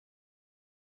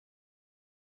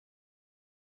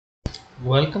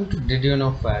Welcome to Did You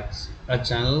Know Facts, a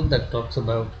channel that talks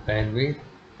about Ayurveda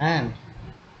and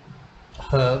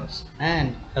herbs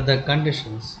and other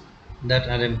conditions that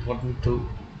are important to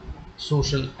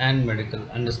social and medical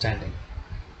understanding.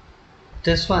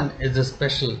 This one is a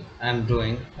special I'm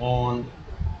doing on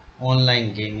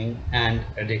online gaming and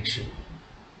addiction.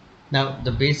 Now,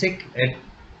 the basic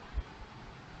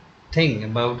thing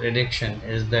about addiction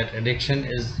is that addiction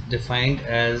is defined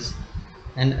as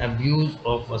an abuse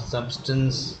of a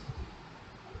substance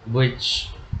which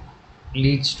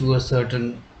leads to a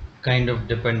certain kind of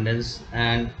dependence,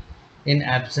 and in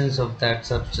absence of that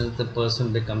substance the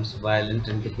person becomes violent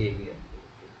in behavior.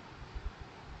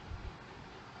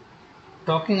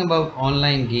 Talking about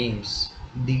online games,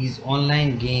 these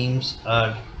online games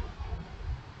are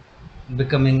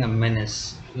becoming a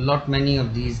menace. Lot many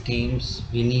of these games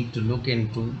we need to look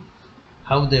into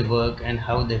how they work and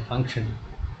how they function.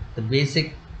 The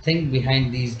basic thing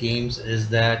behind these games is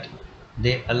that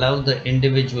they allow the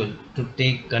individual to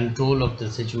take control of the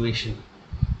situation.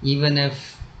 Even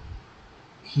if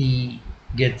he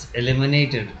gets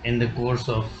eliminated in the course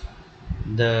of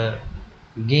the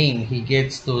game, he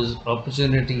gets those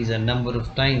opportunities a number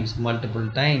of times, multiple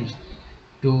times,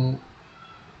 to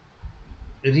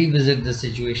revisit the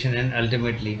situation and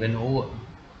ultimately win over.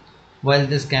 While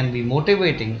this can be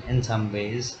motivating in some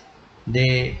ways,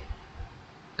 they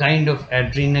kind of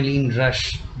adrenaline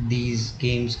rush these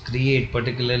games create,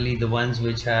 particularly the ones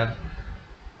which have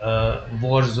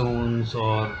war zones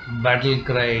or battle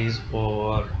cries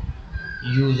or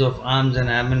use of arms and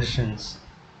ammunitions,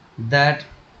 that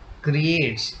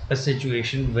creates a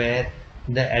situation where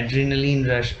the adrenaline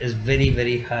rush is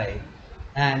very high,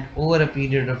 and over a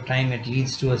period of time it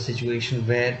leads to a situation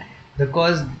where,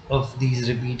 because of these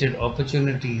repeated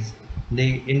opportunities,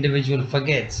 the individual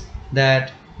forgets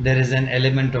that there is an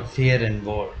element of fear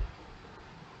involved.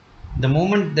 The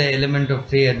moment the element of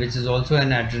fear, which is also an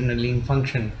adrenaline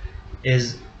function,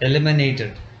 is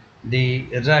eliminated, the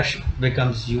rush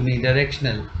becomes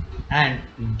unidirectional, and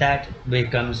that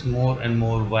becomes more and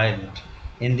more violent.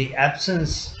 In the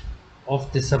absence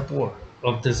of the support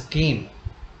of this game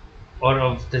or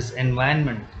of this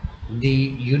environment,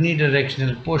 the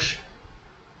unidirectional push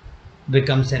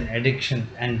becomes an addiction,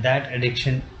 and that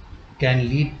addiction can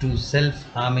lead to self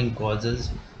harming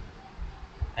causes,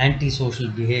 antisocial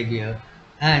behavior,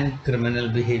 and criminal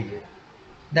behavior.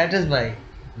 That is why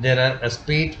there are a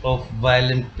spate of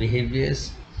violent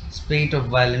behaviors, spate of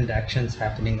violent actions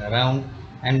happening around,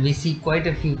 and we see quite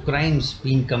a few crimes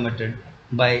being committed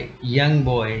by young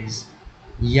boys,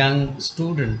 young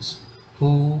students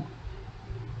who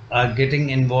are getting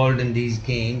involved in these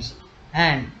games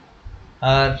and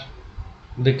are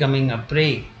becoming a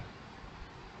prey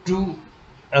to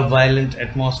a violent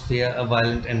atmosphere, a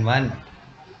violent environment.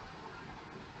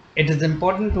 It is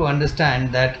important to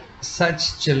understand that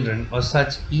such children, or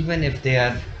such, even if they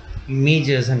are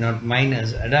majors and not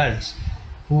minors, adults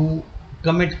who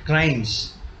commit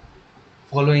crimes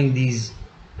following these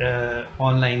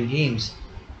online games,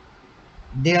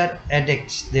 they are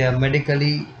addicts, they are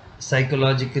medically,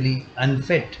 psychologically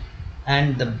unfit,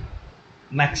 and the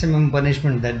maximum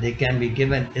punishment that they can be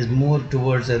given is more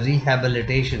towards a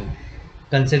rehabilitation,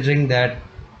 considering that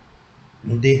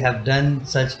they have done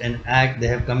such an act, they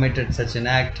have committed such an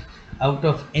act out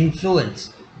of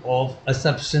influence of a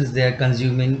substance they are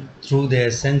consuming through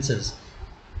their senses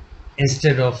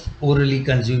instead of orally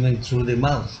consuming through the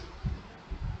mouth.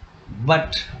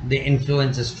 But the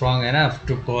influence is strong enough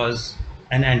to cause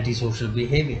an antisocial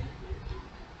behavior.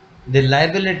 The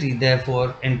liability,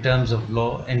 therefore, in terms of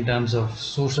law, in terms of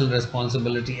social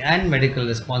responsibility and medical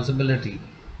responsibility,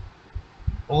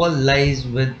 all lies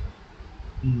with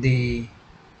the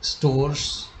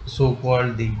stores, so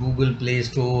called the Google Play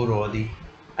Store or the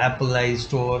Apple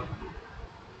iStore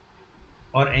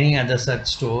or any other such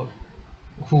store,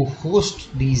 who host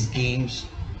these games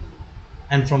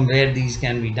and from where these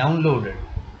can be downloaded.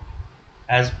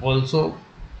 As also,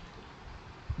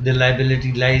 the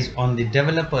liability lies on the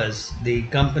developers, the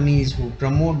companies who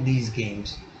promote these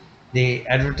games, the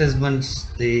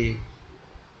advertisements, the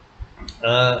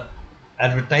uh,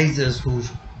 advertisers who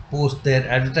post their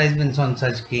advertisements on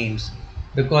such games,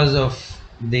 because of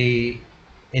the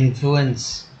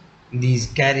influence these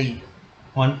carry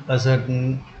on a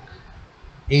certain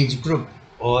age group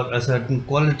or a certain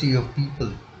quality of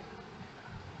people.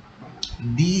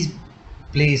 These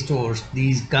play stores,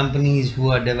 these companies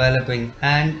who are developing,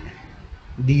 and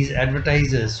these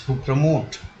advertisers who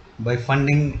promote by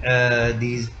funding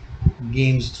these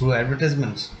games through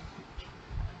advertisements,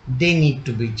 they need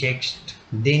to be checked,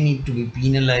 they need to be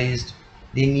penalized,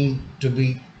 they need to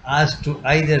be asked to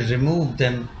either remove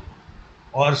them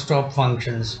or stop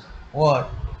functions, or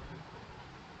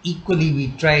equally we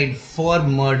tried for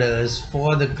murders,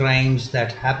 for the crimes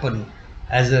that happen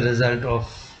as a result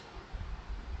of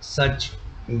such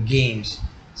games,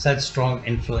 such strong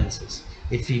influences.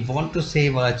 If we want to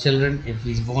save our children, if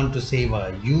we want to save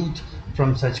our youth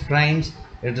from such crimes,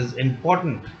 it is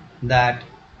important that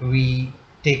we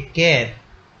take care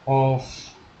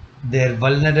of their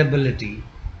vulnerability,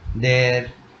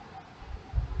 their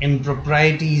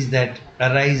improprieties that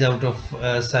arise out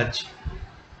of such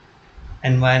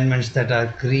environments that are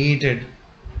created.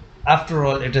 After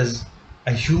all, it is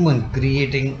a human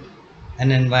creating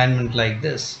an environment like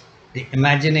this. The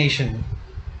imagination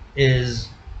is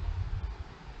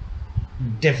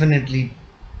definitely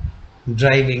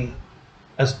driving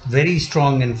a very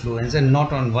strong influence, and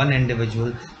not on one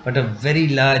individual but a very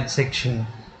large section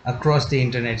across the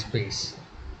internet space.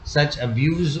 Such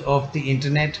abuse of the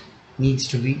internet needs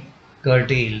to be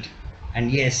curtailed,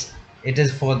 and yes, it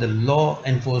is for the law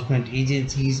enforcement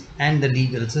agencies and the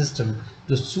legal system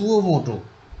to suo moto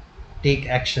take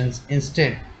actions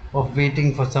instead of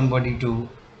waiting for somebody to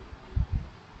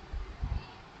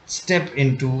step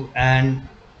into and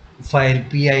file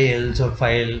PILs or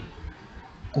file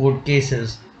court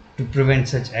cases to prevent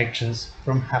such actions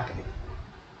from happening.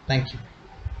 Thank you.